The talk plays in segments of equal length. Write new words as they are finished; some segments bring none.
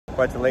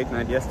quite a late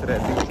night yesterday. I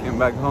think I came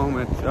back home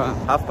at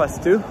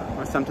 2:30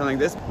 or something like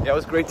this. Yeah, it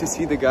was great to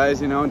see the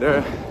guys, you know,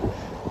 they're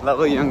a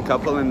lovely young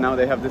couple and now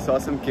they have this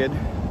awesome kid.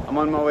 I'm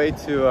on my way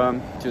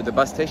to the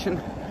bus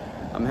station.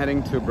 I'm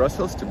heading to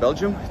Brussels, to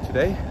Belgium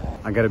today.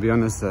 I gotta be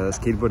honest,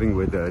 skateboarding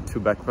with 2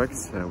 backpacks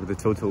with a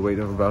total weight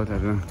of about, I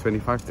don't know,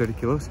 25-30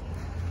 kilos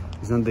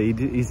is not the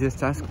easiest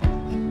task.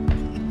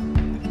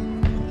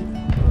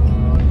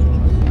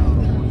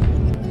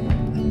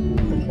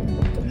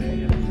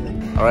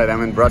 Alright,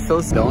 I'm in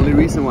Brussels. The only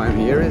reason why I'm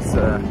here is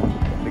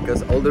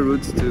because all the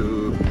routes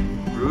to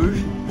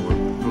Bruges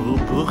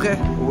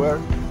were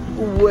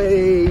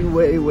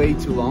way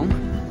too long.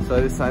 So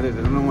I decided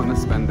I don't want to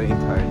spend the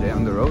entire day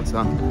on the road,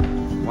 so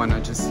why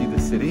not just see the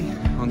city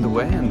on the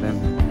way and then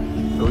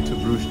go to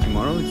Bruges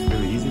tomorrow. It's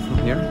really easy from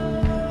here.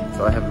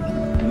 So I have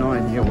no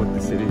idea what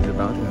the city is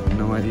about. I have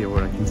no idea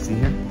what I can see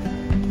here.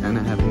 And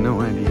I have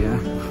no idea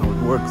how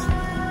it works.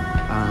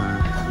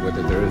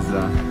 Whether there is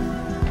a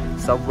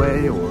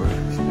subway or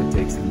should I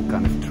take some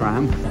kind of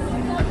tram.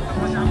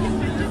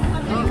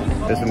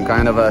 There's some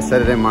kind of a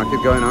Saturday market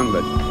going on,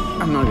 but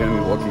I'm not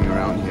gonna be walking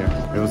around here.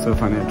 It was so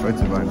funny, I tried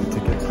to buy the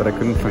tickets, but I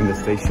couldn't find the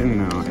station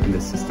in the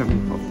system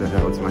of the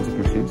automatic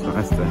machine. So I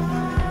asked the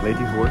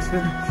lady who works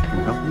here, she can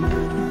help me.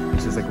 And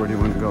she's like, where do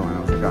you want to go? And I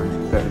was like,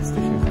 the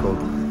station is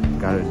called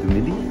Gare du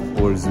Midi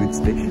or Zuid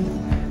station.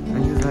 And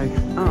she's like,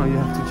 oh, you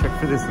have to check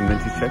for this. And then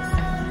she checks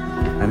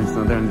and it's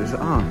not there. And they say,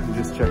 oh,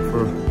 just check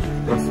for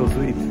Brussels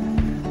Zuid.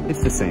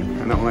 It's the same.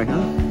 And I'm like,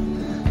 oh,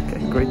 okay,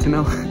 great to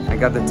know. I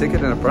got the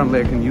ticket and apparently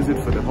I can use it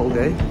for the whole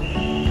day.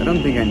 I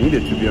don't think I need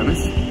it, to be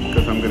honest,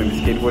 because I'm going to be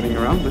skateboarding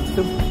around, but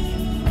still.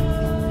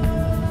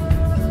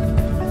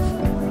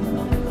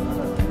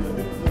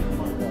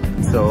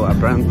 So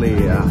apparently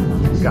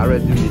Gare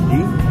du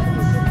Midi,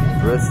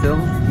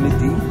 Brussels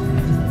Midi,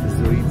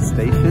 Zuid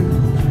station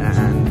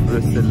and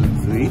Brussels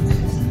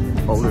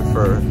Zuid all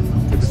refer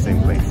to the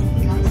same place.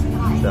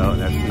 So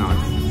that's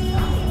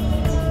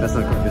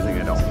not confusing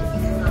at all.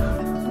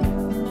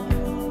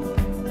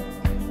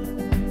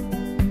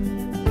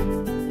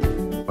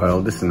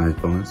 Well, this is a nice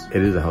bonus.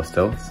 It is a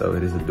hostel, so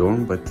it is a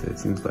dorm, but it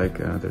seems like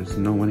there's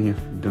no one here.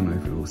 Don't know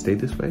if it will stay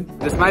this way.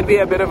 This might be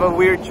a bit of a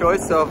weird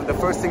choice of the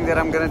first thing that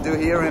I'm gonna do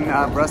here in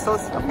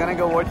Brussels. I'm gonna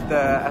go watch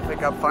the FA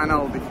Cup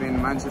final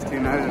between Manchester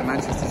United and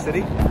Manchester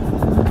City.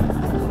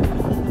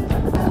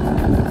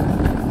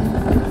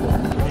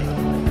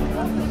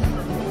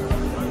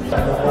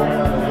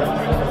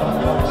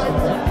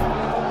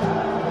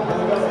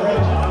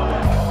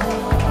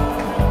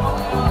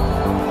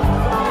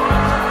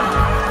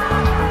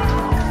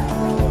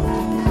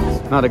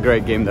 Not a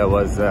great game that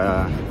was,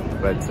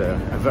 but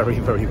a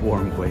very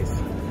warm place.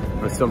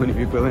 There were so many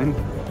people in,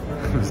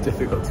 it was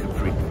difficult to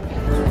breathe.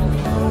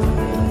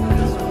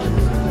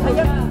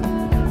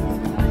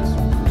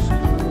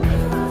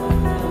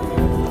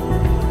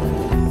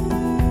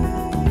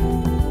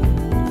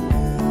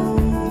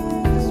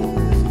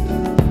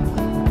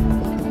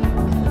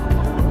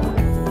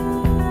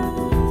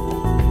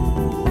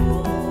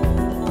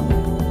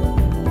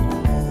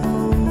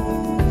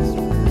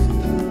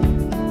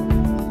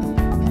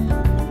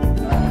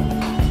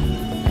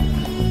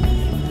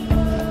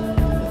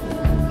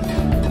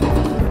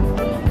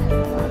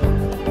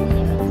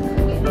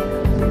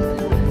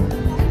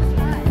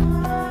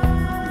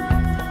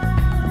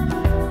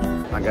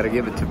 I gotta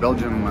give it to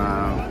Belgium,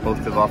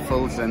 both the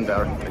waffles and the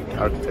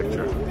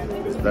architecture.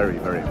 It's very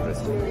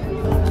impressive.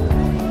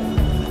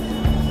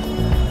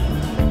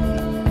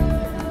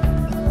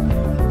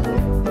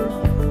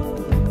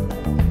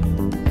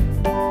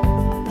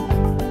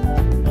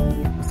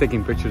 I was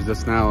taking pictures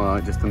just now,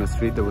 just on the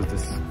street. There was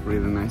this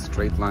really nice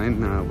straight line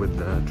with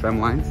the tram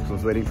lines. I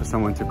was waiting for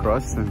someone to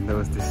cross and there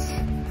was this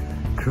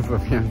group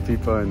of young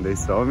people and they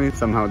saw me.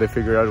 Somehow they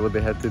figured out what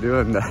they had to do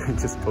and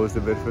just posed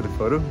a bit for the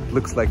photo.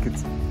 Looks like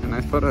it's a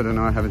nice photo. I don't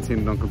know, I haven't seen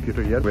it on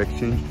computer yet. We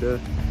exchanged the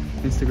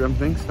Instagram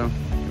thing, so I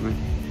might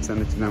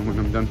send it to them when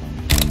I'm done.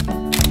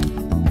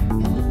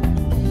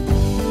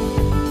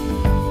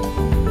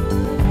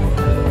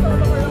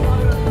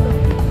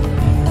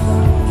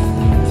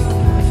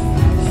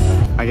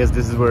 I guess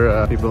this is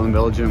where people in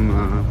Belgium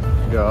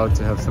go out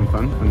to have some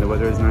fun when the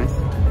weather is nice.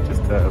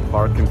 Just a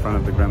park in front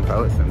of the Grand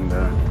Palace and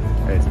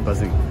it's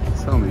buzzing.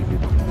 So many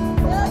people.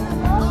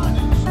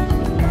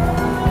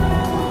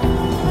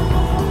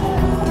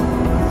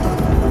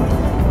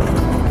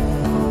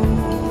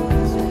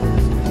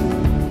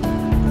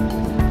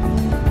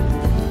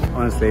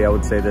 Honestly, I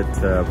would say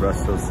that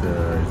Brussels is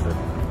a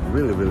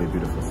really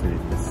beautiful city.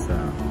 This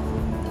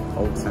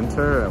old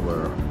center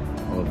where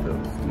all of the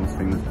most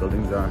famous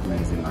buildings are,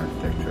 amazing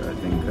architecture. I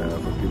think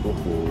for people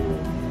who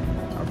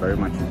are very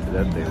much into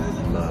that, they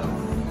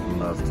would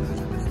love to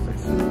visit this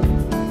place.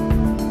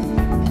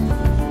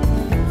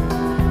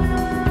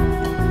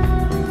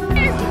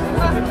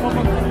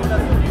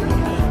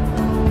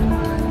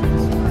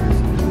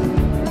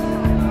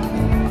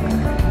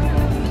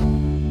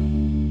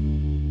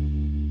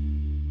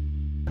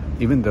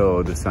 even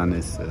though the sun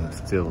is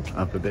still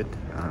up a bit,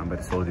 but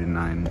it's already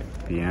 9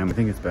 p.m. I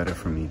think it's better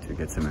for me to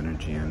get some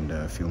energy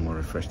and feel more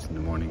refreshed in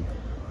the morning,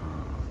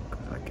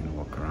 because I can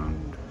walk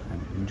around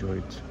and enjoy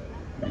it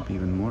maybe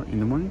even more in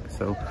the morning.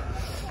 So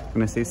I'm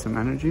gonna save some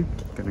energy,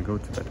 gonna go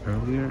to bed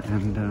earlier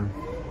and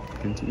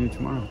continue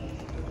tomorrow.